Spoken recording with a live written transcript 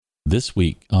This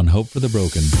week on Hope for the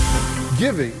Broken.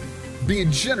 Giving, being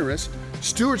generous,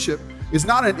 stewardship is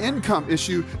not an income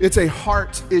issue, it's a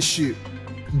heart issue.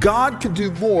 God can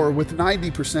do more with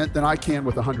 90% than I can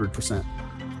with 100%.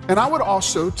 And I would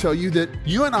also tell you that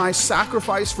you and I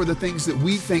sacrifice for the things that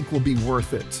we think will be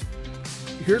worth it.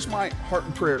 Here's my heart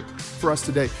and prayer for us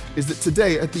today, is that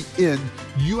today at the end,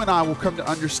 you and I will come to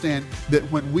understand that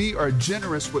when we are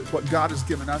generous with what God has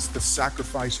given us, the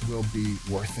sacrifice will be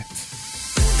worth it.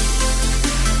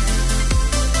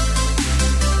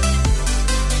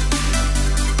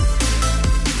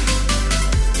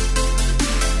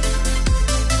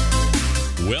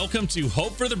 Welcome to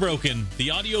Hope for the Broken, the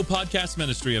audio podcast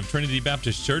ministry of Trinity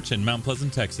Baptist Church in Mount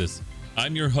Pleasant, Texas.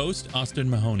 I'm your host, Austin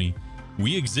Mahoney.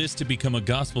 We exist to become a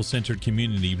gospel-centered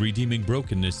community, redeeming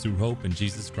brokenness through hope in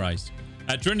Jesus Christ.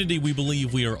 At Trinity, we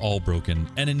believe we are all broken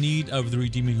and in need of the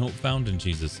redeeming hope found in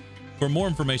Jesus. For more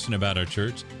information about our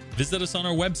church, visit us on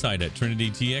our website at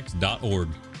trinitytx.org.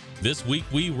 This week,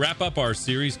 we wrap up our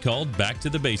series called Back to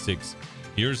the Basics.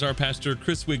 Here's our pastor,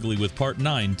 Chris Wigley, with part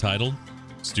 9, titled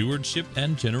Stewardship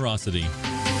and Generosity.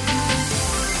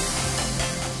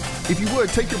 If you would,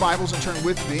 take your Bibles and turn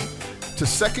with me to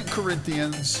 2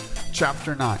 Corinthians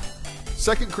chapter 9.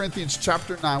 2 Corinthians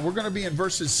chapter 9. We're going to be in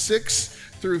verses 6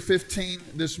 through 15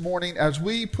 this morning as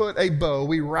we put a bow,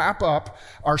 we wrap up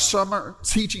our summer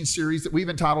teaching series that we've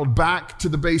entitled Back to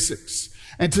the Basics.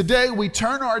 And today we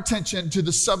turn our attention to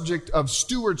the subject of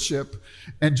stewardship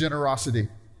and generosity.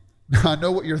 Now, I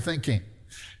know what you're thinking.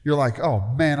 You're like, oh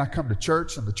man, I come to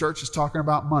church and the church is talking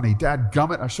about money.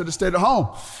 Dadgummit, I should have stayed at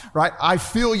home, right? I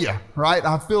feel you, right?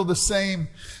 I feel the same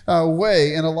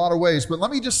way in a lot of ways. But let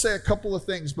me just say a couple of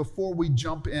things before we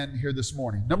jump in here this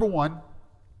morning. Number one,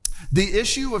 the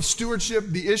issue of stewardship,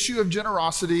 the issue of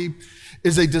generosity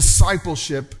is a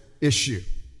discipleship issue.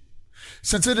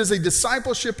 Since it is a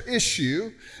discipleship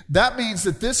issue, that means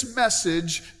that this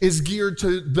message is geared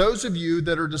to those of you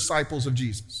that are disciples of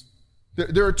Jesus.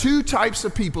 There are two types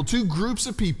of people, two groups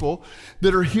of people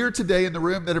that are here today in the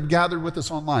room that have gathered with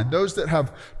us online. Those that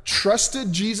have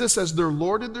trusted Jesus as their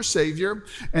Lord and their Savior,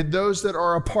 and those that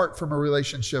are apart from a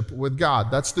relationship with God.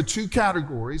 That's the two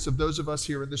categories of those of us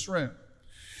here in this room.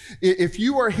 If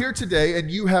you are here today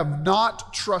and you have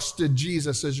not trusted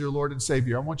Jesus as your Lord and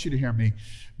Savior, I want you to hear me.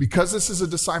 Because this is a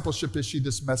discipleship issue,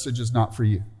 this message is not for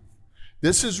you.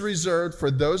 This is reserved for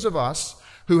those of us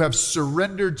who have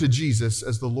surrendered to Jesus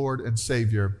as the Lord and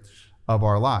Savior of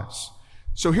our lives.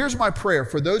 So here's my prayer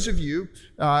for those of you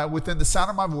within the sound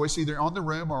of my voice, either on the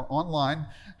room or online,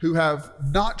 who have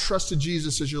not trusted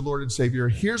Jesus as your Lord and Savior.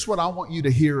 Here's what I want you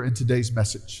to hear in today's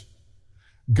message.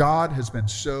 God has been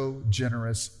so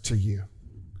generous to you.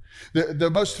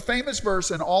 The most famous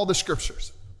verse in all the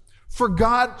scriptures, for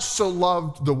God so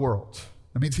loved the world.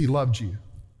 That means he loved you,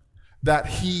 that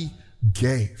he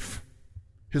gave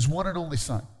his one and only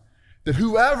Son, that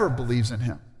whoever believes in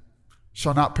him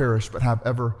shall not perish but have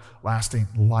everlasting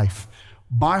life.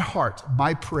 My heart,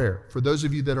 my prayer for those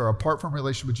of you that are apart from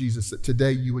relation with Jesus, that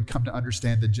today you would come to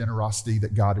understand the generosity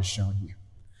that God has shown you.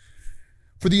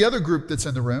 For the other group that's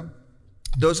in the room,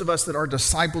 those of us that are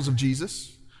disciples of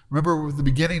Jesus, remember at the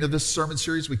beginning of this sermon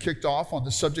series, we kicked off on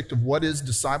the subject of what is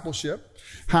discipleship.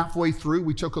 Halfway through,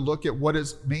 we took a look at what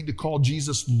does it mean to call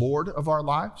Jesus Lord of our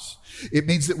lives. It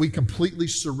means that we completely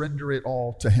surrender it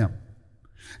all to him.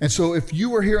 And so if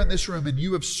you are here in this room and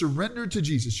you have surrendered to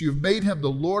Jesus, you have made him the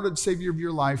Lord and Savior of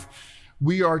your life,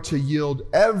 we are to yield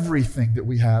everything that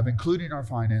we have, including our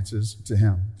finances, to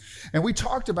him. And we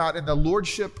talked about in the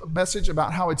Lordship message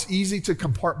about how it's easy to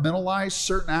compartmentalize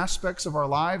certain aspects of our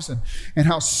lives and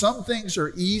how some things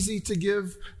are easy to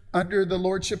give under the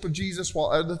Lordship of Jesus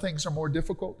while other things are more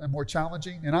difficult and more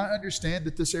challenging. And I understand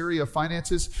that this area of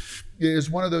finances is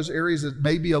one of those areas that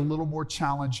may be a little more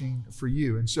challenging for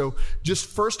you. And so just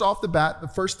first off the bat, the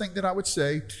first thing that I would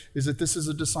say is that this is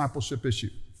a discipleship issue.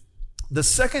 The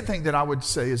second thing that I would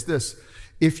say is this: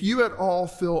 if you at all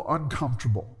feel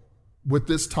uncomfortable with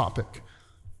this topic,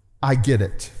 I get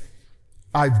it.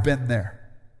 I've been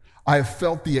there. I have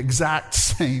felt the exact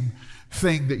same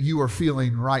thing that you are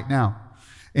feeling right now.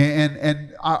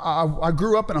 And I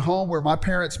grew up in a home where my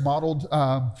parents modeled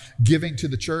giving to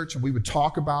the church, and we would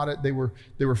talk about it. They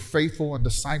were faithful in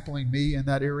discipling me in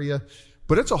that area.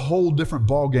 But it's a whole different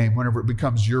ballgame whenever it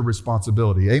becomes your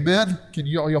responsibility. Amen? Can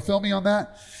y'all feel me on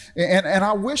that? And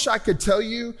I wish I could tell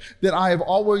you that I have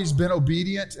always been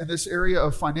obedient in this area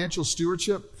of financial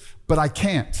stewardship, but I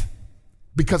can't,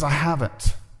 because I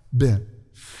haven't been.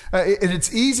 And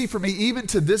it's easy for me, even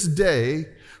to this day,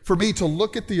 for me to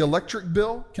look at the electric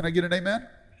bill. Can I get an amen?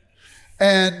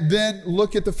 And then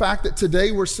look at the fact that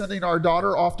today we're sending our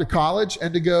daughter off to college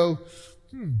and to go,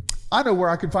 I know where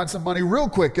I can find some money real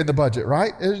quick in the budget,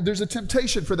 right? There's a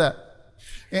temptation for that.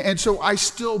 And so I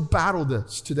still battle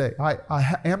this today.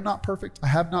 I am not perfect. I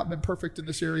have not been perfect in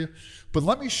this area. But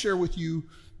let me share with you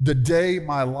the day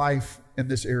my life in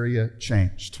this area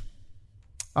changed.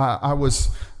 I was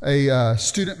a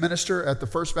student minister at the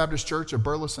First Baptist Church of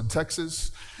Burleson,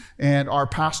 Texas. And our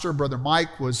pastor, Brother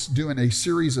Mike, was doing a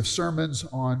series of sermons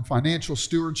on financial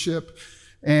stewardship.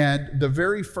 And the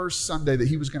very first Sunday that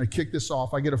he was going to kick this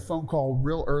off, I get a phone call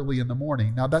real early in the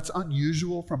morning. Now, that's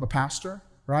unusual from a pastor,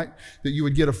 right? That you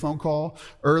would get a phone call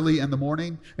early in the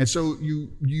morning. And so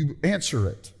you answer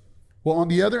it. Well, on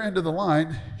the other end of the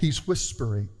line, he's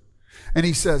whispering. And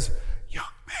he says, "Young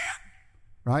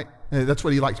man," right? And that's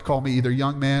what he liked to call me, either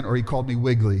young man or he called me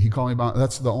Wiggly. He called me about,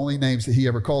 that's the only names that he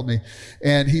ever called me.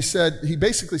 And he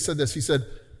basically said this. He said,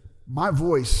 "My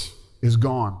voice is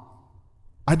gone.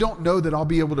 I don't know that I'll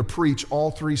be able to preach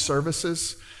all 3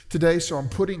 services today, so I'm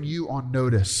putting you on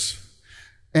notice."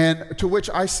 And to which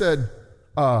I said,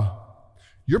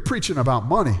 "You're preaching about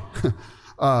money.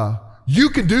 You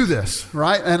can do this,"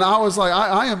 right? And I was like,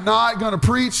 I am not going to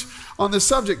preach on this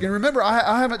subject. And remember,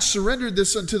 I haven't surrendered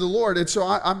this unto the Lord. And so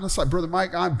I'm just like, "Brother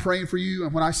Mike, I'm praying for you.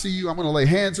 And when I see you, I'm going to lay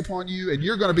hands upon you and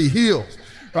you're going to be healed,"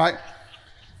 right?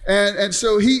 And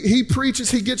so he preaches,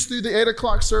 he gets through the 8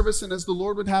 o'clock service, and as the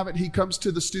Lord would have it, he comes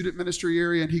to the student ministry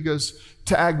area and he goes,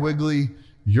 "Tag Wiggly,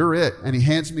 you're it." And he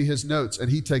hands me his notes and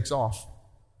he takes off.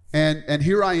 And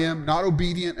here I am, not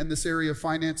obedient in this area of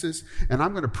finances, and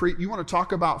I'm going to preach. You want to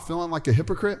talk about feeling like a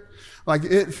hypocrite? Like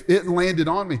it landed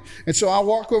on me. And so I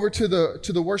walk over to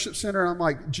the worship center and I'm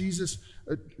like, "Jesus,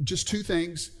 just 2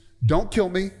 things. Don't kill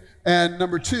me. And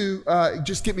number 2,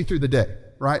 just get me through the day."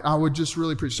 Right? I would just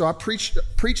really preach. So I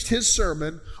preached his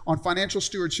sermon on financial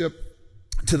stewardship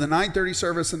to the 9:30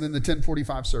 service and then the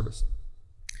 10:45 service.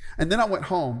 And then I went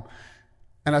home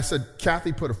and I said,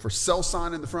 "Kathy, put a for sale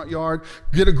sign in the front yard,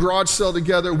 get a garage sale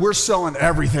together. We're selling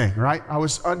everything," right? I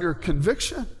was under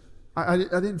conviction. I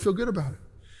didn't feel good about it.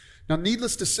 Now,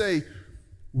 needless to say,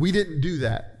 we didn't do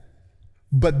that.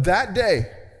 But that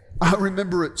day, I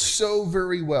remember it so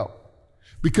very well.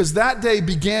 Because that day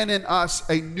began in us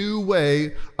a new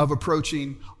way of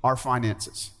approaching our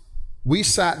finances. We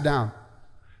sat down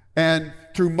and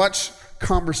through much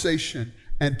conversation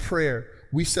and prayer,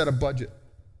 we set a budget.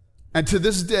 And to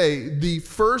this day, the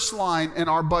first line in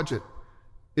our budget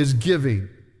is giving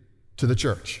to the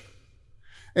church.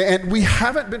 And we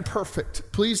haven't been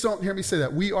perfect. Please don't hear me say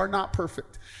that. We are not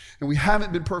perfect. And we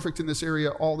haven't been perfect in this area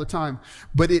all the time.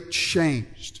 But it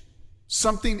changed.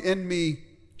 Something in me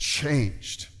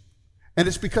changed. And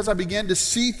it's because I began to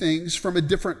see things from a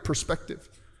different perspective.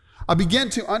 I began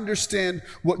to understand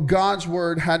what God's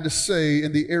word had to say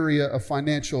in the area of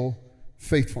financial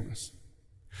faithfulness.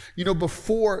 You know,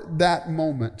 before that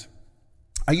moment,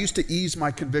 I used to ease my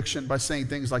conviction by saying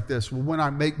things like this: "Well, when I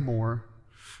make more,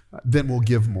 then we'll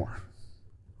give more."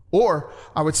 Or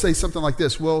I would say something like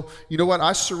this: "Well, you know what?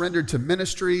 I surrendered to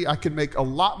ministry. I can make a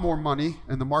lot more money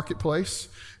in the marketplace.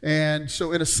 And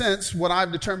so in a sense, what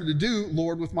I've determined to do,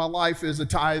 Lord, with my life is a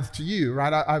tithe to you,"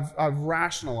 right? I've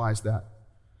rationalized that.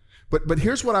 But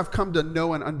here's what I've come to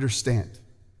know and understand.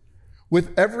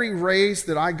 With every raise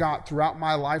that I got throughout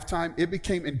my lifetime, it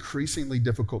became increasingly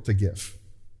difficult to give.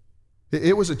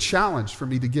 It was a challenge for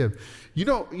me to give. You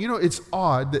know, it's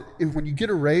odd that when you get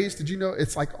a raise, did you know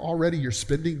it's like already you're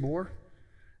spending more?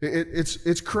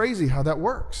 It's crazy how that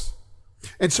works.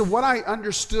 And so what I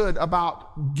understood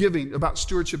about giving, about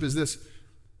stewardship is this: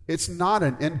 it's not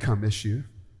an income issue,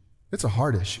 it's a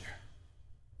heart issue.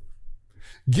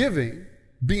 Giving,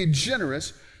 being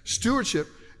generous, stewardship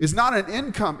is not an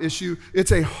income issue,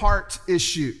 it's a heart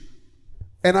issue.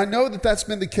 And I know that that's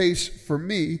been the case for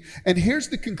me. And here's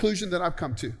the conclusion that I've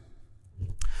come to.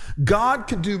 God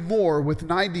can do more with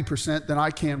 90% than I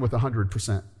can with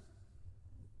 100%.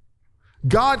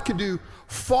 God can do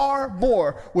far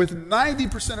more with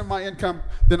 90% of my income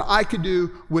than I can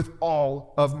do with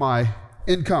all of my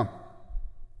income.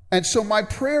 And so my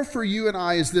prayer for you and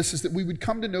I is this, is that we would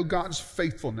come to know God's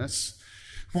faithfulness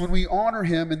when we honor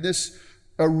him in this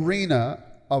arena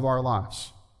of our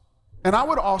lives. And I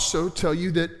would also tell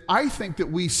you that I think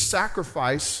that we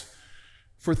sacrifice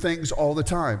for things all the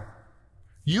time.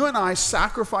 You and I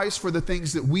sacrifice for the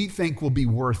things that we think will be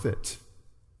worth it.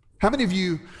 How many of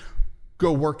you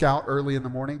go work out early in the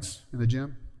mornings in the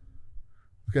gym?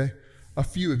 Okay. A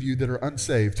few of you that are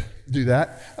unsaved do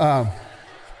that.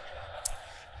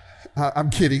 I'm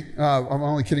kidding. I'm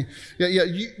only kidding. Yeah.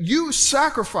 You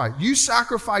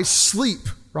sacrifice sleep,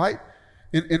 right?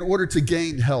 In order to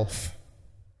gain health.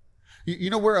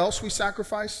 You know where else we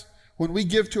sacrifice? When we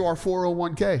give to our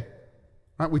 401k,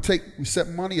 Right? We set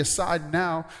money aside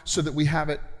now so that we have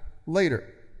it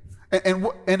later. And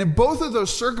in both of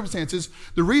those circumstances,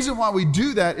 the reason why we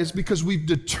do that is because we've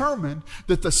determined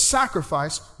that the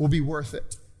sacrifice will be worth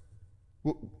it.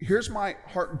 Well, here's my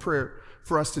heart and prayer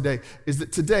for us today, is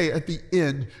that today at the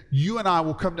end, you and I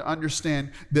will come to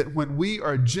understand that when we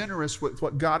are generous with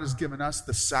what God has given us,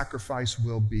 the sacrifice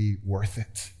will be worth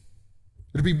it.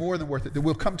 It'll be more than worth it. That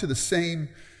we'll come to the same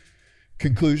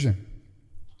conclusion.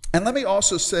 And let me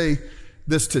also say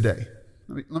this today.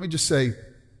 Let me just say,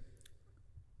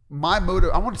 I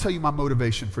want to tell you my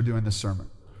motivation for doing this sermon.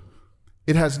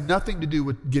 It has nothing to do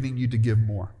with getting you to give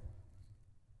more.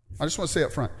 I just want to say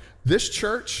up front, this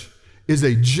church is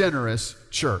a generous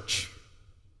church.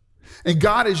 And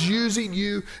God is using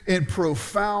you in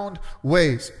profound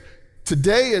ways.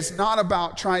 Today is not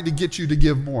about trying to get you to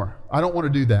give more. I don't want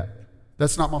to do that.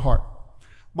 That's not my heart.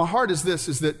 My heart is this,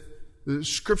 is that the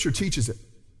Scripture teaches it.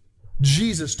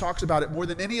 Jesus talks about it more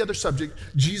than any other subject.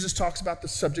 Jesus talks about the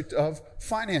subject of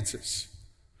finances.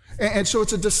 And so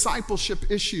it's a discipleship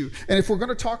issue. And if we're going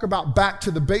to talk about back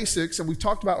to the basics, and we've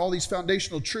talked about all these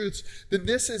foundational truths, then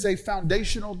this is a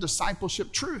foundational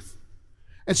discipleship truth.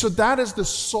 And so that is the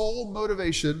sole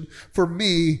motivation for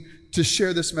me to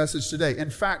share this message today.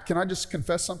 In fact, can I just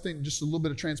confess something, just a little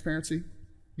bit of transparency?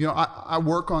 You know, I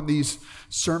work on these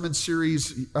sermon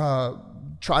series,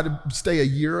 try to stay a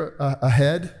year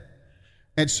ahead.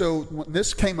 And so when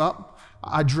this came up,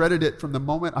 I dreaded it from the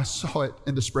moment I saw it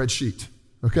in the spreadsheet,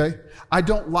 okay? I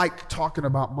don't like talking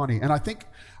about money. And I think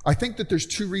that there's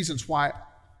two reasons why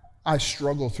I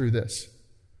struggle through this.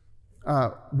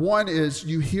 One is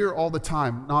you hear all the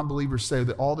time non-believers say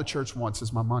that all the church wants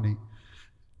is my money.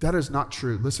 That is not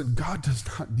true. Listen, God does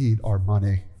not need our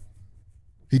money.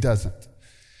 He doesn't.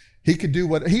 He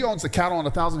owns the cattle on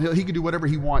 1,000 hills. He can do whatever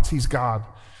he wants. He's God.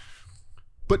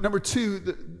 But number two,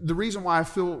 the reason why I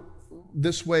feel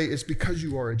this way is because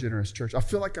you are a generous church. I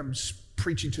feel like I'm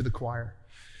preaching to the choir.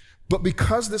 But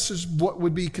because this is what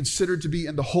would be considered to be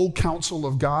in the whole counsel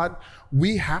of God,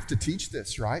 we have to teach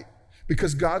this, right?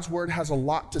 Because God's word has a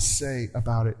lot to say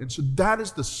about it. And so that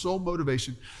is the sole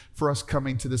motivation for us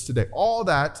coming to this today. All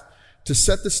that to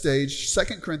set the stage, 2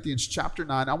 Corinthians chapter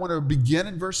 9. I want to begin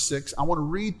in verse 6. I want to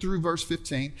read through verse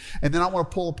 15, and then I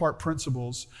want to pull apart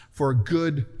principles for a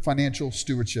good financial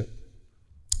stewardship.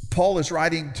 Paul is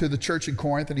writing to the church in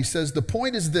Corinth, and he says, the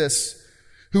point is this: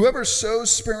 whoever sows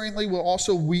sparingly will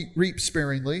also reap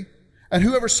sparingly, and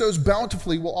whoever sows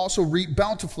bountifully will also reap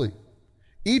bountifully.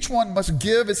 Each one must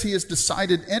give as he has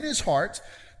decided in his heart,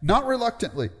 not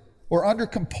reluctantly or under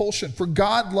compulsion, for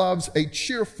God loves a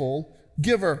cheerful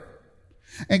giver.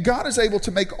 And God is able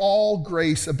to make all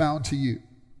grace abound to you,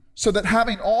 so that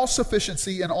having all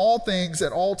sufficiency in all things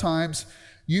at all times,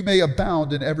 you may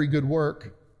abound in every good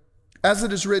work. As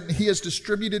it is written, he has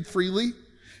distributed freely,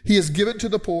 he has given to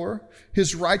the poor,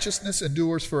 his righteousness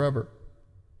endures forever.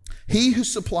 He who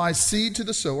supplies seed to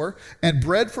the sower and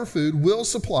bread for food will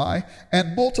supply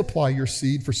and multiply your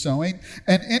seed for sowing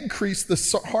and increase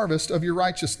the harvest of your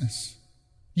righteousness.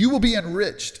 You will be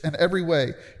enriched in every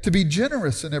way, to be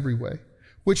generous in every way,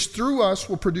 which through us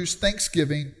will produce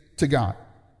thanksgiving to God.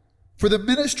 For the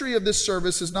ministry of this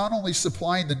service is not only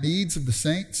supplying the needs of the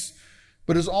saints,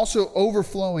 but is also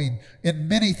overflowing in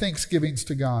many thanksgivings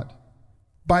to God.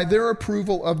 By their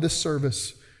approval of this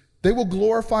service, they will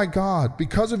glorify God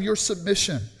because of your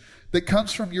submission that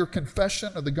comes from your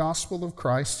confession of the gospel of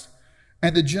Christ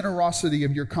and the generosity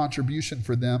of your contribution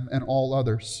for them and all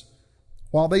others,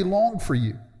 while they long for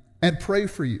you and pray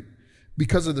for you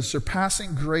because of the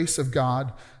surpassing grace of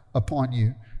God upon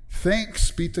you. Thanks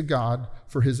be to God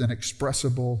for his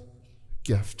inexpressible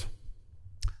gift.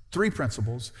 3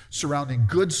 principles surrounding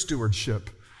good stewardship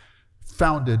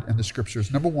founded in the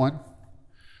scriptures. Number 1,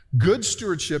 good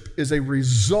stewardship is a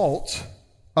result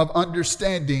of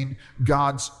understanding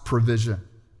God's provision.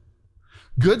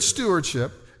 Good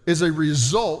stewardship is a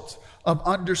result of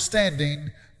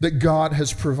understanding that God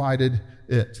has provided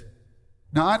it.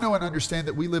 Now, I know and understand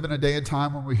that we live in a day and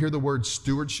time when we hear the word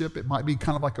stewardship, it might be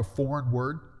kind of like a foreign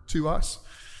word to us.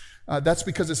 That's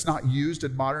because it's not used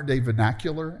in modern day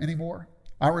vernacular anymore.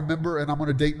 I remember, and I'm going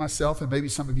to date myself and maybe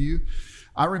some of you,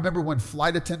 I remember when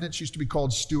flight attendants used to be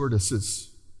called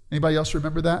stewardesses. Anybody else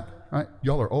remember that? Right?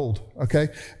 Y'all are old, okay?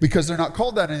 Because they're not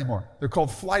called that anymore. They're called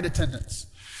flight attendants.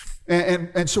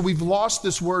 And so we've lost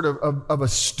this word of a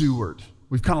steward.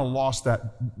 We've kind of lost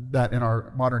that in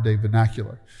our modern day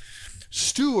vernacular.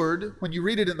 Steward, when you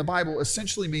read it in the Bible,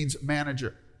 essentially means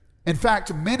manager. In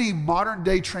fact, many modern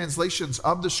day translations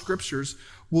of the scriptures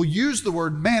will use the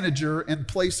word manager in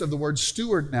place of the word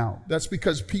steward now. That's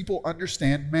because people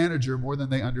understand manager more than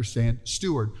they understand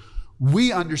steward.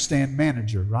 we understand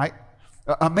manager, right?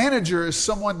 A manager is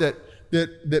someone that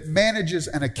manages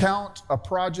an account, a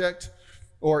project,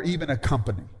 or even a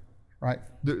company, right?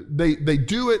 They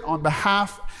do it on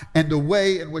behalf and the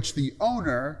way in which the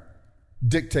owner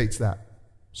dictates that.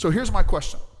 So here's my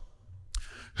question.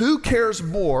 Who cares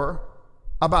more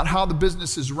about how the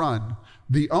business is run,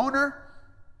 the owner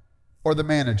or the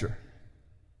manager?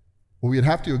 Well, we'd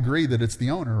have to agree that it's the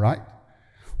owner, right?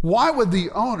 Why would the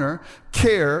owner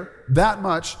care that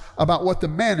much about what the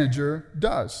manager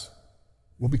does?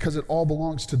 Well, because it all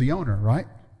belongs to the owner, right?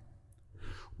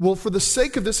 Well, for the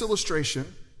sake of this illustration,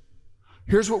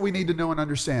 here's what we need to know and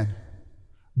understand.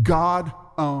 God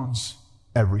owns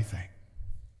everything.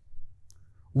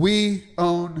 We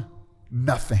own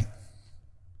nothing.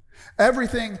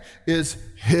 Everything is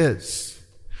His.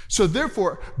 So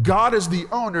therefore, God is the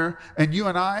owner, and you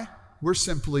and I, we're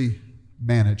simply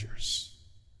managers.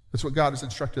 That's what God has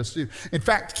instructed us to do. In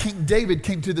fact, King David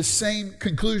came to the same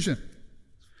conclusion.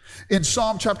 In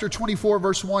Psalm chapter 24,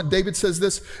 verse 1, David says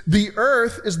this, "The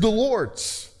earth is the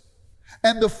Lord's,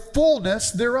 and the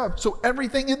fullness thereof." So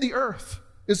everything in the earth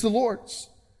is the Lord's.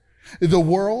 The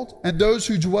world and those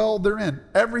who dwell therein,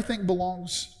 everything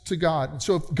belongs to God. And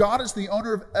so if God is the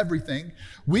owner of everything,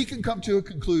 we can come to a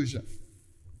conclusion.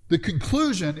 The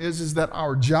conclusion is that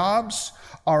our jobs,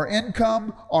 our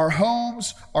income, our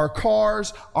homes, our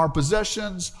cars, our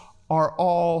possessions are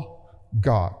all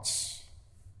God's.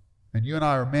 And you and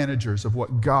I are managers of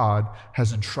what God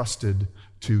has entrusted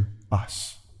to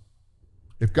us.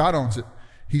 If God owns it,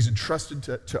 He's entrusted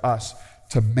to us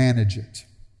to manage it.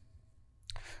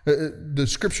 The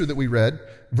scripture that we read,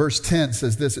 verse 10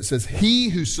 says this. It says, "He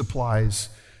who supplies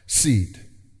seed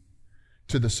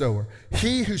to the sower,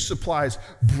 He who supplies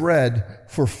bread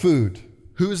for food."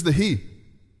 Who is the He?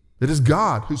 It is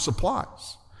God who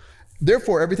supplies.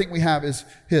 Therefore, everything we have is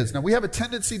His. Now, we have a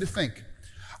tendency to think,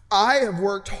 I have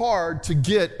worked hard to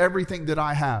get everything that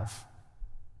I have.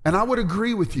 And I would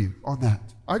agree with you on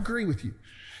that. I agree with you.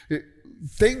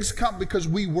 Things come because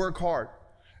we work hard.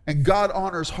 And God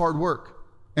honors hard work.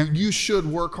 And you should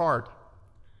work hard.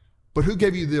 But who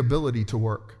gave you the ability to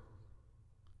work?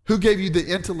 Who gave you the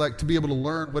intellect to be able to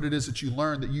learn what it is that you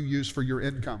learn that you use for your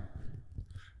income?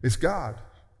 It's God.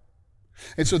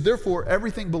 And so therefore,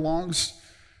 everything belongs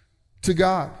to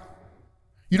God.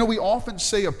 You know, we often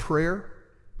say a prayer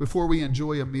before we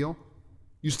enjoy a meal. I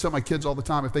used to tell my kids all the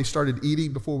time if they started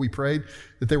eating before we prayed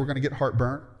that they were going to get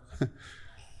heartburn.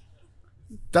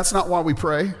 That's not why we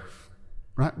pray,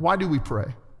 right? Why do we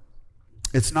pray?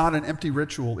 It's not an empty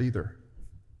ritual either.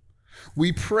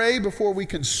 We pray before we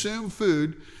consume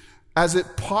food as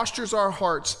it postures our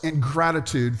hearts in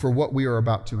gratitude for what we are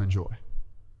about to enjoy.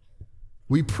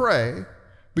 We pray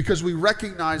because we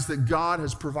recognize that God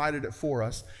has provided it for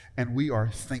us and we are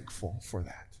thankful for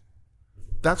that.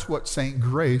 That's what saying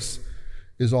grace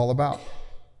is all about.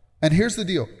 And here's the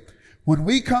deal. When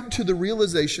we come to the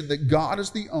realization that God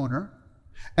is the owner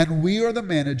and we are the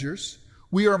managers,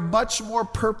 we are much more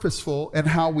purposeful in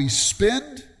how we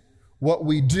spend, what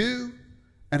we do,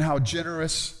 and how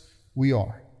generous we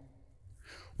are.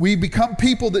 We become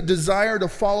people that desire to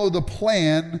follow the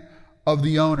plan of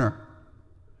the owner.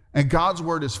 And God's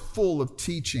word is full of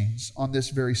teachings on this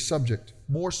very subject,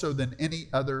 more so than any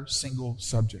other single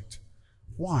subject.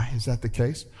 Why is that the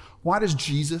case? Why does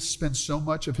Jesus spend so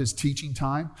much of his teaching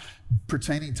time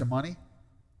pertaining to money?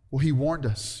 Well, he warned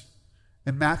us.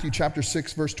 In Matthew chapter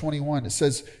 6, verse 21,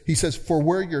 he says, "For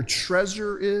where your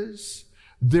treasure is,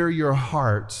 there your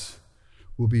heart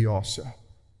will be also."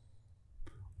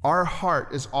 Our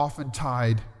heart is often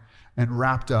tied and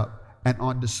wrapped up and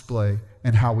on display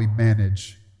in how we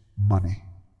manage money.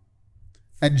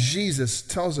 And Jesus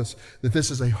tells us that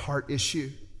this is a heart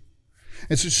issue.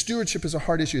 And so stewardship is a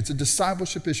heart issue. It's a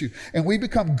discipleship issue. And we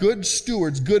become good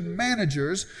stewards, good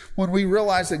managers, when we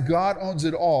realize that God owns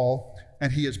it all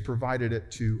and he has provided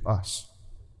it to us.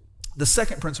 The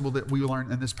second principle that we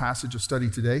learn in this passage of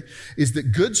study today is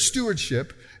that good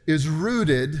stewardship is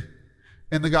rooted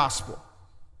in the gospel.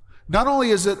 Not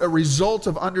only is it a result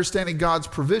of understanding God's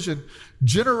provision,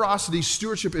 generosity,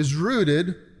 stewardship is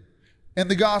rooted in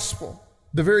the gospel,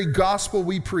 the very gospel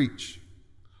we preach.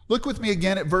 Look with me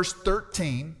again at verse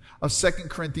 13 of 2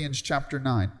 Corinthians chapter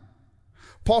 9.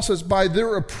 Paul says, "By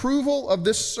their approval of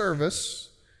this service,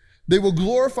 they will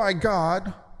glorify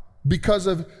God because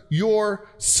of your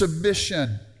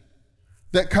submission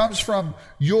that comes from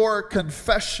your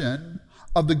confession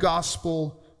of the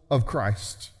gospel of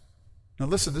Christ." Now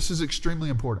listen, this is extremely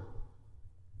important.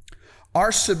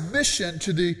 Our submission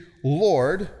to the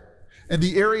Lord in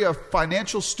the area of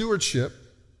financial stewardship,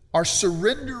 our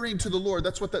surrendering to the Lord,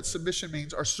 that's what that submission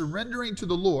means, our surrendering to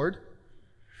the Lord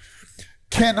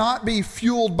cannot be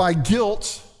fueled by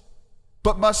guilt,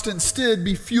 but must instead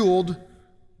be fueled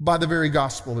by the very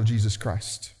gospel of Jesus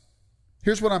Christ.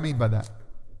 Here's what I mean by that.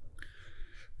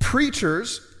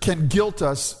 Preachers can guilt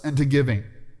us into giving,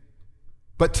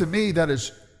 but to me that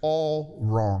is all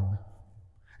wrong.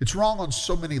 It's wrong on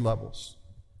so many levels.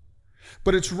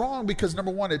 But it's wrong because,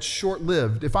 number one, it's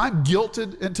short-lived. If I'm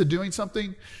guilted into doing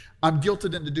something, I'm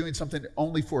guilted into doing something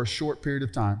only for a short period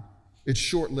of time. It's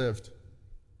short-lived.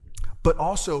 But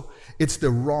also, it's the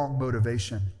wrong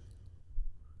motivation.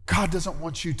 God doesn't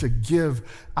want you to give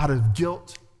out of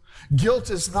guilt. Guilt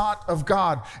is not of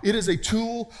God. It is a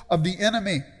tool of the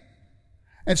enemy.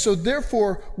 And so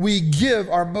therefore, we give,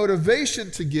 our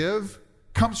motivation to give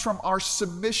comes from our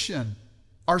submission,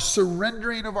 our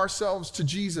surrendering of ourselves to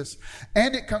Jesus.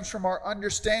 And it comes from our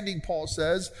understanding, Paul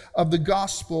says, of the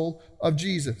gospel of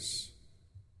Jesus.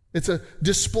 It's a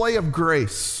display of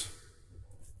grace,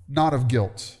 not of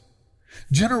guilt.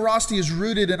 Generosity is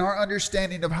rooted in our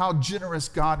understanding of how generous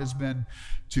God has been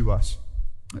to us.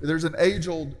 There's an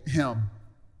age-old hymn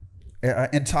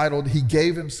entitled, "He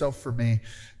Gave Himself for Me,"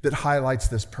 that highlights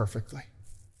this perfectly.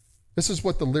 This is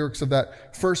what the lyrics of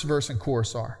that first verse and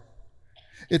chorus are.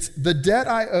 It's, "The debt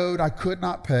I owed I could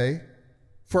not pay,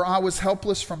 for I was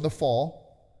helpless from the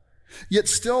fall. Yet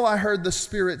still I heard the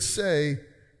Spirit say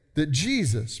that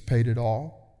Jesus paid it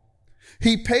all.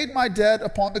 He paid my debt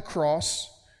upon the cross.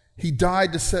 He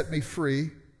died to set me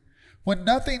free. When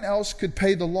nothing else could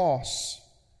pay the loss,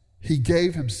 He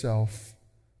gave Himself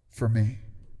for me."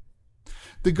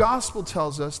 The gospel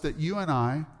tells us that you and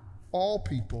I, all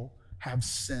people, have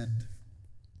sinned.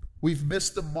 We've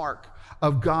missed the mark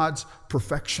of God's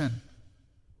perfection.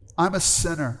 I'm a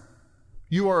sinner.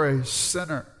 You are a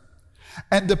sinner.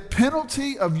 And the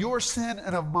penalty of your sin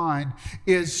and of mine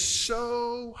is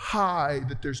so high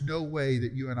that there's no way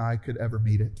that you and I could ever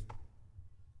meet it.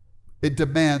 It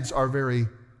demands our very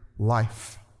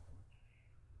life.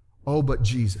 Oh, but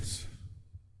Jesus,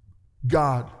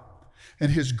 God, in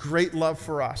His great love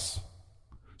for us,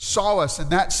 saw us in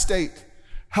that state,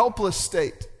 helpless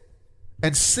state,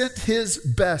 and sent His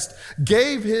best,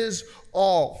 gave His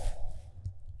all,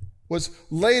 was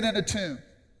laid in a tomb,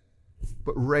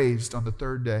 but raised on the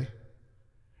third day.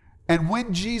 And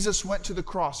when Jesus went to the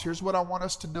cross, here's what I want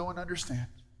us to know and understand,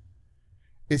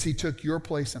 is He took your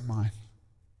place and mine.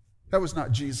 That was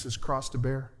not Jesus' cross to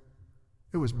bear.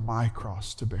 It was my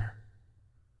cross to bear.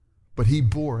 But He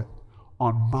bore it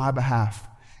on my behalf.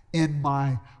 In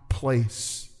my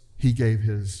place, He gave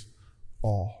His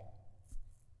all.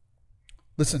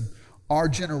 Listen, our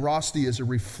generosity is a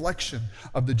reflection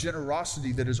of the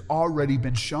generosity that has already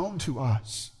been shown to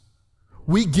us.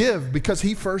 We give because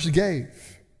He first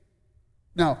gave.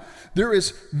 Now, there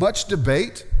is much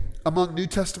debate among New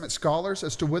Testament scholars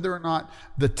as to whether or not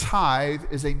the tithe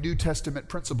is a New Testament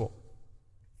principle.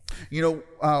 You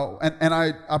know, and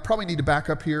I probably need to back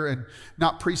up here and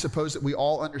not presuppose that we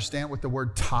all understand what the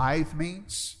word tithe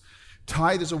means.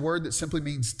 Tithe is a word that simply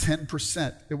means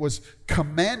 10%. It was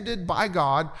commanded by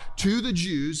God to the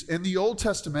Jews in the Old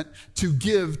Testament to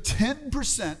give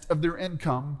 10% of their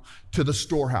income to the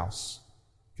storehouse.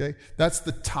 Okay? That's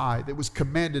the tithe. It was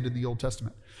commanded in the Old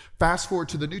Testament. Fast forward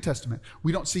to the New Testament.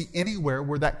 We don't see anywhere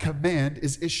where that command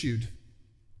is issued,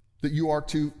 that you are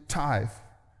to tithe.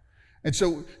 And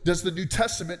so, does the New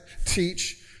Testament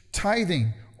teach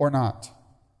tithing or not?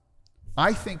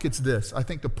 I think it's this. I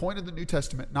think the point of the New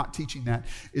Testament not teaching that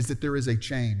is that there is a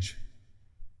change.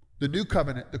 The new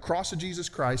covenant, the cross of Jesus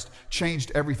Christ,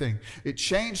 changed everything. It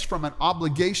changed from an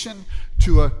obligation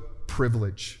to a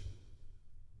privilege.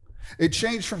 It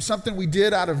changed from something we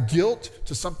did out of guilt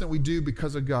to something we do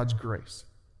because of God's grace.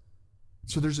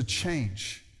 So there's a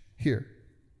change here.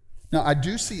 Now, I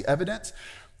do see evidence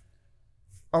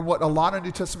on what a lot of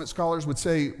New Testament scholars would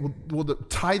say, well, the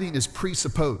tithing is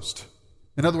presupposed.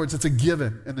 In other words, it's a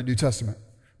given in the New Testament.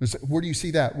 Where do you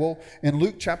see that? Well, in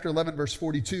Luke chapter 11, verse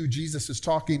 42, Jesus is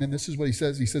talking, and this is what He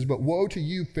says. He says, "But woe to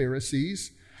you,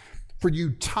 Pharisees, for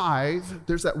you tithe,"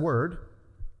 there's that word,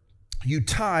 "you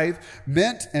tithe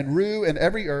mint and rue and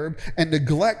every herb, and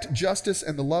neglect justice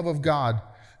and the love of God.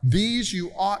 These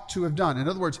you ought to have done." In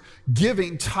other words,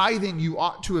 giving, tithing, you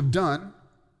ought to have done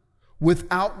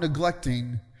without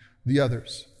neglecting the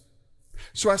others.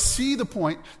 So I see the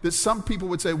point that some people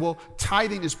would say, well,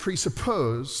 tithing is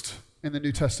presupposed in the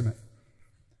New Testament.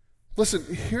 Listen,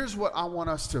 here's what I want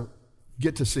us to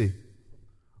get to see.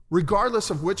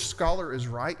 Regardless of which scholar is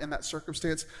right in that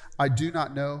circumstance, I do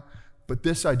not know, but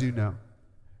this I do know.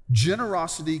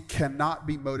 Generosity cannot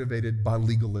be motivated by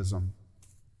legalism.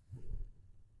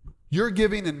 Your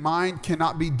giving and mine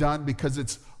cannot be done because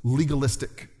it's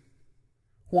legalistic.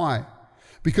 Why?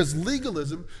 because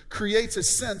legalism creates a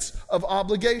sense of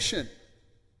obligation.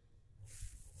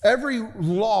 Every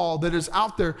law that is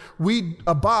out there, we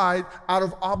abide out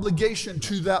of obligation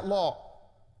to that law,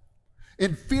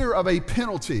 in fear of a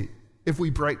penalty if we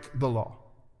break the law.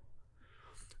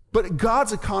 But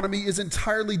God's economy is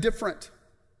entirely different.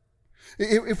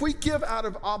 If we give out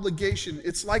of obligation,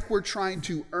 it's like we're trying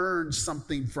to earn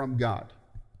something from God.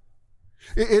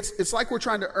 It's like we're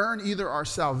trying to earn either our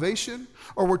salvation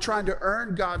or we're trying to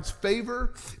earn God's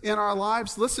favor in our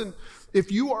lives. Listen,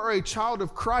 if you are a child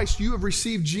of Christ, you have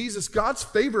received Jesus. God's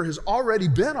favor has already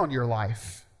been on your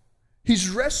life. He's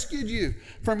rescued you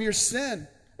from your sin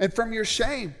and from your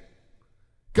shame.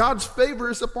 God's favor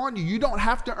is upon you. You don't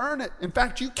have to earn it. In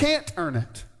fact, you can't earn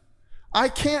it. I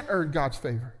can't earn God's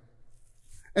favor.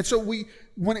 And so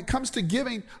when it comes to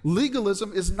giving,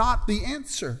 legalism is not the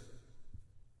answer.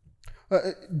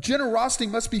 Generosity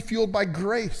must be fueled by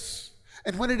grace.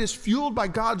 And when it is fueled by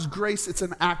God's grace, it's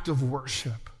an act of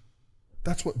worship.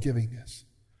 That's what giving is.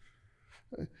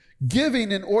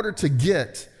 Giving in order to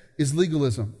get is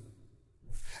legalism.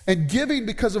 And giving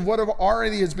because of what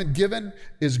already has been given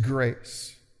is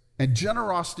grace. And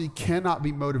generosity cannot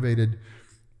be motivated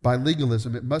by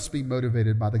legalism. It must be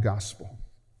motivated by the gospel.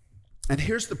 And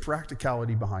here's the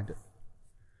practicality behind it.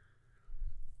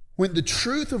 When the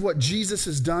truth of what Jesus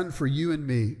has done for you and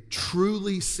me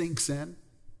truly sinks in,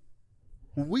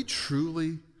 when we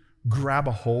truly grab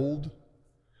a hold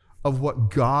of what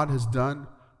God has done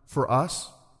for us,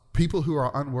 people who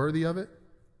are unworthy of it,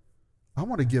 I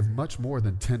want to give much more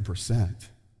than 10%.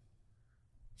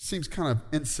 Seems kind of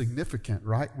insignificant,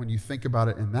 right, when you think about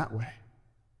it in that way.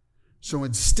 So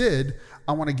instead,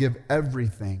 I want to give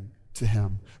everything to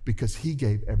him because he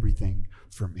gave everything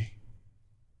for me.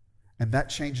 And that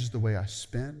changes the way I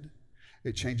spend.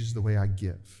 It changes the way I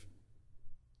give.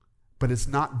 But it's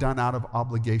not done out of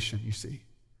obligation, you see.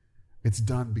 It's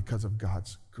done because of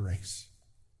God's grace.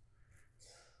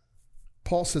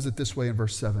 Paul says it this way in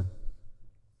verse 7.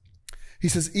 He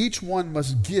says, each one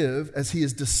must give as he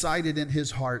has decided in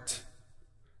his heart,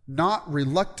 not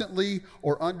reluctantly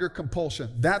or under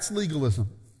compulsion. That's legalism.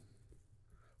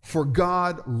 For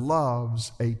God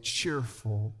loves a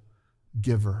cheerful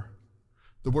giver.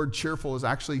 The word cheerful is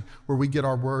actually where we get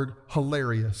our word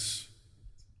hilarious.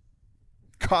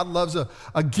 God loves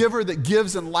a giver that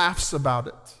gives and laughs about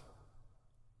it.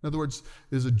 In other words,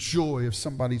 there's a joy of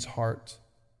somebody's heart.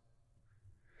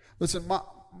 Listen,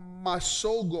 my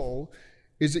sole goal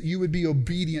is that you would be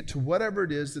obedient to whatever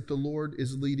it is that the Lord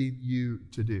is leading you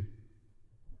to do.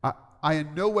 I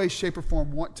in no way, shape, or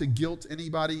form want to guilt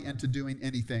anybody into doing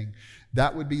anything.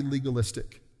 That would be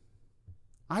legalistic.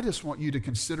 I just want you to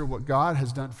consider what God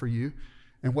has done for you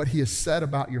and what he has said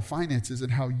about your finances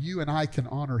and how you and I can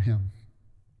honor him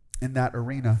in that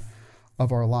arena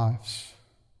of our lives.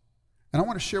 And I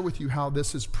want to share with you how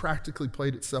this has practically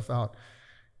played itself out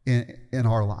in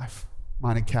our life,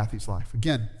 mine and Kathy's life.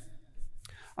 Again,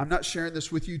 I'm not sharing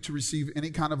this with you to receive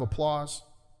any kind of applause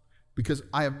because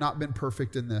I have not been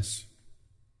perfect in this.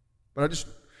 But I just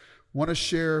want to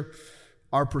share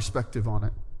our perspective on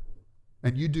it.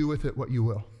 And you do with it what you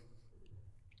will.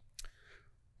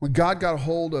 When God got a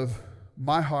hold of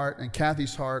my heart and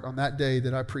Kathy's heart on that day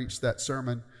that I preached that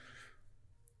sermon,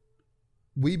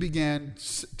 we began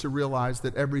to realize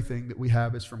that everything that we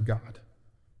have is from God.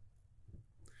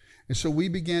 And so we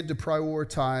began to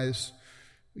prioritize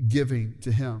giving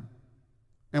to him.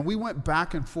 And we went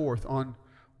back and forth on,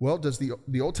 well, does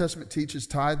the Old Testament teach his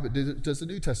tithe, but does the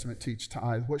New Testament teach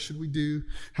tithe? What should we do?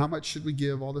 How much should we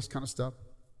give? All this kind of stuff.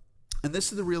 And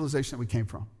this is the realization that we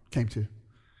came to.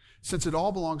 Since it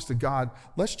all belongs to God,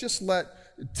 let's just let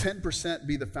 10%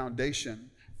 be the foundation,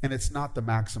 and it's not the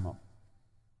maximum.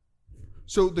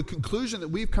 So the conclusion that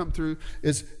we've come through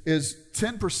is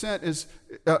 10% is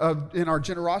in our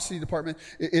generosity department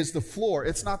is the floor.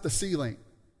 It's not the ceiling.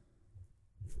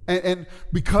 And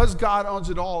because God owns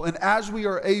it all, and as we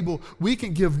are able, we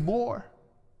can give more.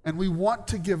 And we want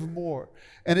to give more.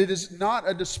 And it is not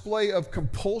a display of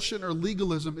compulsion or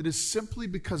legalism. It is simply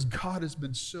because God has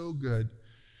been so good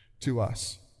to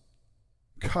us.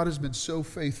 God has been so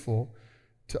faithful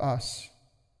to us.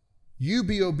 You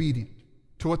be obedient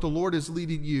to what the Lord is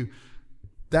leading you.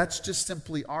 That's just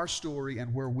simply our story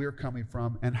and where we're coming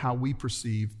from and how we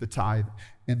perceive the tithe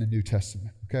in the New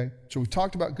Testament. Okay? So we've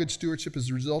talked about good stewardship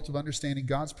as a result of understanding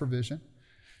God's provision.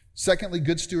 Secondly,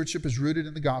 good stewardship is rooted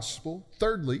in the gospel.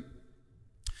 Thirdly,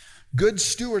 good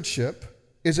stewardship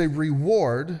is a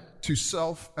reward to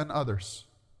self and others.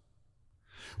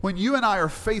 When you and I are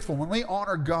faithful, when we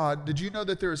honor God, did you know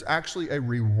that there is actually a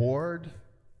reward?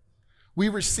 We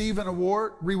receive an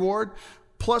reward,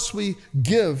 plus we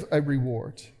give a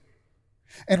reward.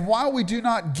 And while we do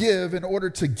not give in order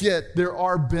to get, there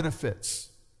are benefits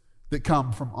that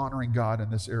come from honoring God in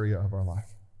this area of our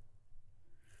life.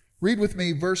 Read with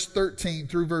me verse 13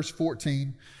 through verse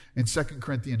 14 in 2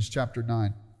 Corinthians chapter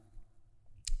 9.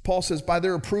 Paul says, by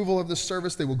their approval of this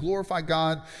service, they will glorify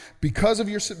God because of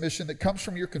your submission that comes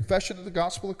from your confession of the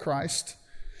gospel of Christ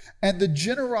and the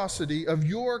generosity of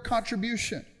your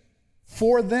contribution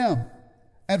for them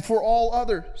and for all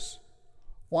others,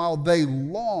 while they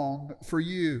long for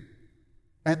you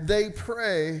and they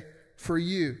pray for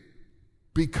you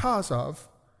because of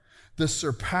the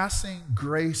surpassing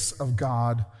grace of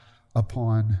God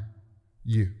upon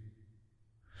you.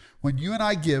 When you and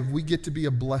I give, we get to be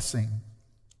a blessing.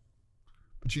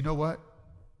 But you know what?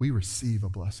 We receive a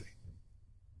blessing.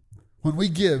 When we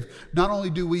give, not only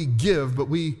do we give, but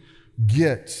we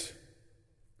get.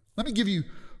 Let me give you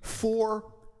 4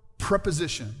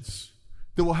 prepositions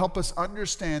that will help us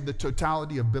understand the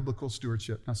totality of biblical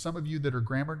stewardship. Now, some of you that are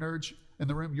grammar nerds in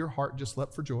the room, your heart just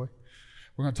leapt for joy.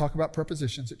 We're going to talk about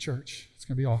prepositions at church. It's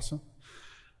going to be awesome.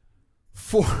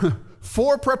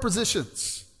 4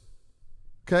 prepositions,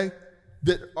 okay,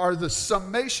 that are the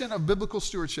summation of biblical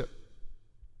stewardship.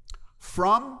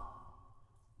 From,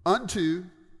 unto,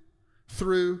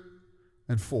 through,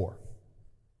 and for.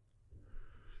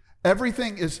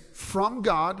 Everything is from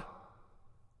God,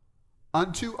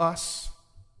 unto us,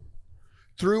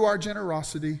 through our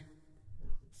generosity,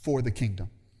 for the kingdom.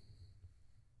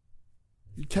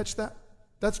 You catch that?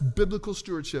 That's biblical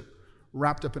stewardship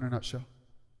wrapped up in a nutshell.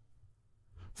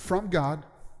 From God,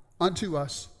 unto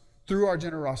us, through our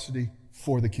generosity,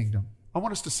 for the kingdom. I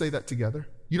want us to say that together.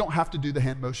 You don't have to do the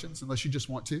hand motions unless you just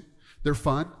want to. They're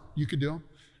fun. You can do them,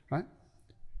 right?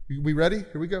 We ready?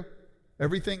 Here we go.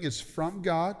 Everything is from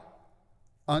God,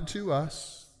 unto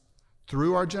us,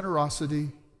 through our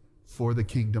generosity, for the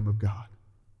kingdom of God.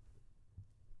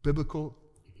 Biblical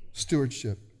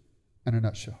stewardship in a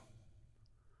nutshell.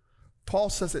 Paul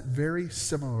says it very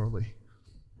similarly.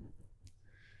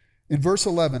 In verse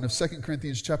 11 of 2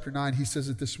 Corinthians chapter 9, he says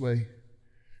it this way: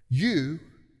 you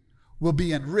will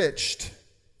be enriched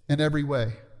in every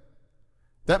way.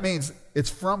 That means it's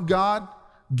from God,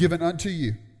 given unto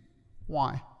you.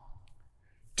 Why?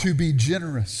 To be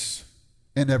generous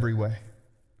in every way.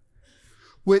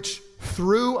 Which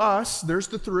through us, there's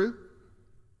the through,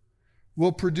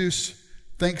 will produce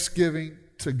thanksgiving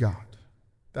to God.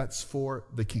 That's for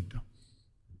the kingdom.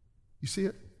 You see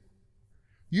it?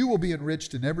 You will be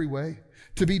enriched in every way,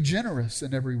 to be generous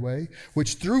in every way,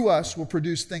 which through us will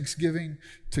produce thanksgiving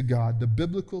to God. The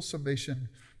biblical summation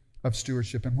of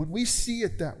stewardship. And when we see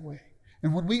it that way,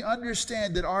 and when we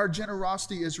understand that our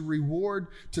generosity is a reward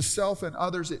to self and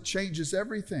others, it changes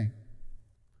everything.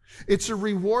 It's a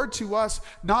reward to us,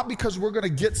 not because we're going to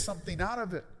get something out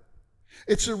of it.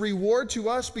 It's a reward to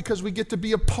us because we get to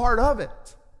be a part of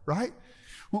it, right?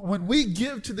 When we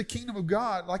give to the kingdom of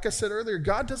God, like I said earlier,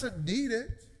 God doesn't need it.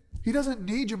 He doesn't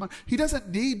need your money. He doesn't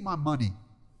need my money,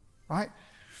 right?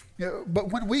 You know,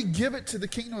 but when we give it to the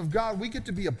kingdom of God, we get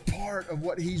to be a part of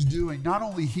what He's doing, not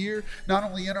only here, not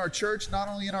only in our church, not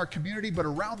only in our community, but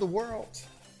around the world.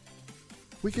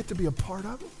 We get to be a part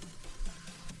of it.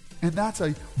 And that's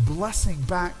a blessing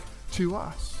back to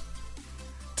us.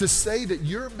 To say that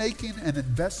you're making an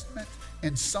investment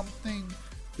in something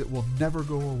that will never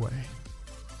go away.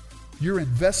 You're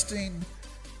investing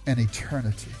in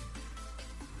eternity.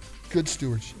 Good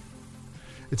stewardship.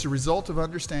 It's a result of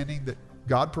understanding that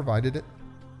God provided it.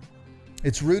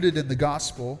 It's rooted in the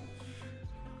gospel,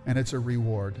 and it's a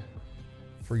reward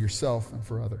for yourself and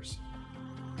for others.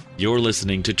 You're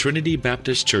listening to Trinity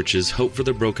Baptist Church's Hope for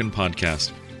the Broken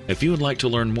podcast. If you would like to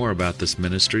learn more about this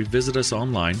ministry, visit us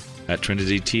online at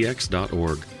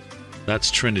trinitytx.org.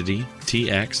 That's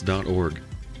trinitytx.org.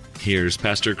 Here's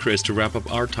Pastor Chris to wrap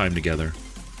up our time together.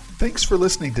 Thanks for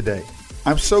listening today.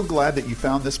 I'm so glad that you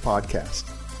found this podcast.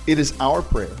 It is our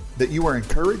prayer that you are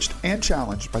encouraged and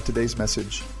challenged by today's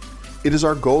message. It is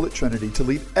our goal at Trinity to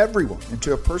lead everyone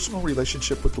into a personal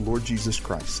relationship with the Lord Jesus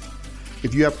Christ.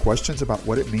 If you have questions about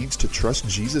what it means to trust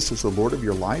Jesus as the Lord of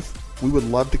your life, we would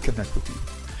love to connect with you.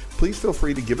 Please feel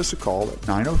free to give us a call at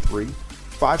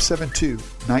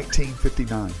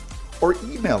 903-572-1959 or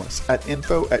email us at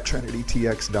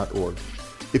info@trinitytx.org.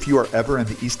 If you are ever in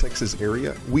the East Texas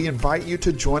area, we invite you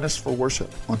to join us for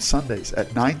worship on Sundays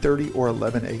at 9:30 or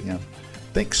 11 a.m.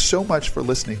 Thanks so much for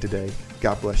listening today.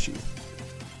 God bless you.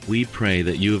 We pray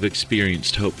that you have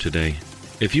experienced hope today.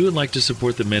 If you would like to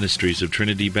support the ministries of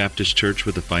Trinity Baptist Church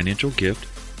with a financial gift,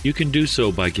 you can do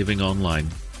so by giving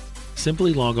online.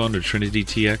 Simply log on to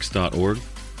trinitytx.org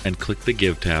and click the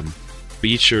Give tab.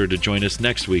 Be sure to join us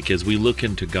next week as we look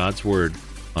into God's Word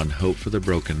on Hope for the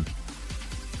Broken.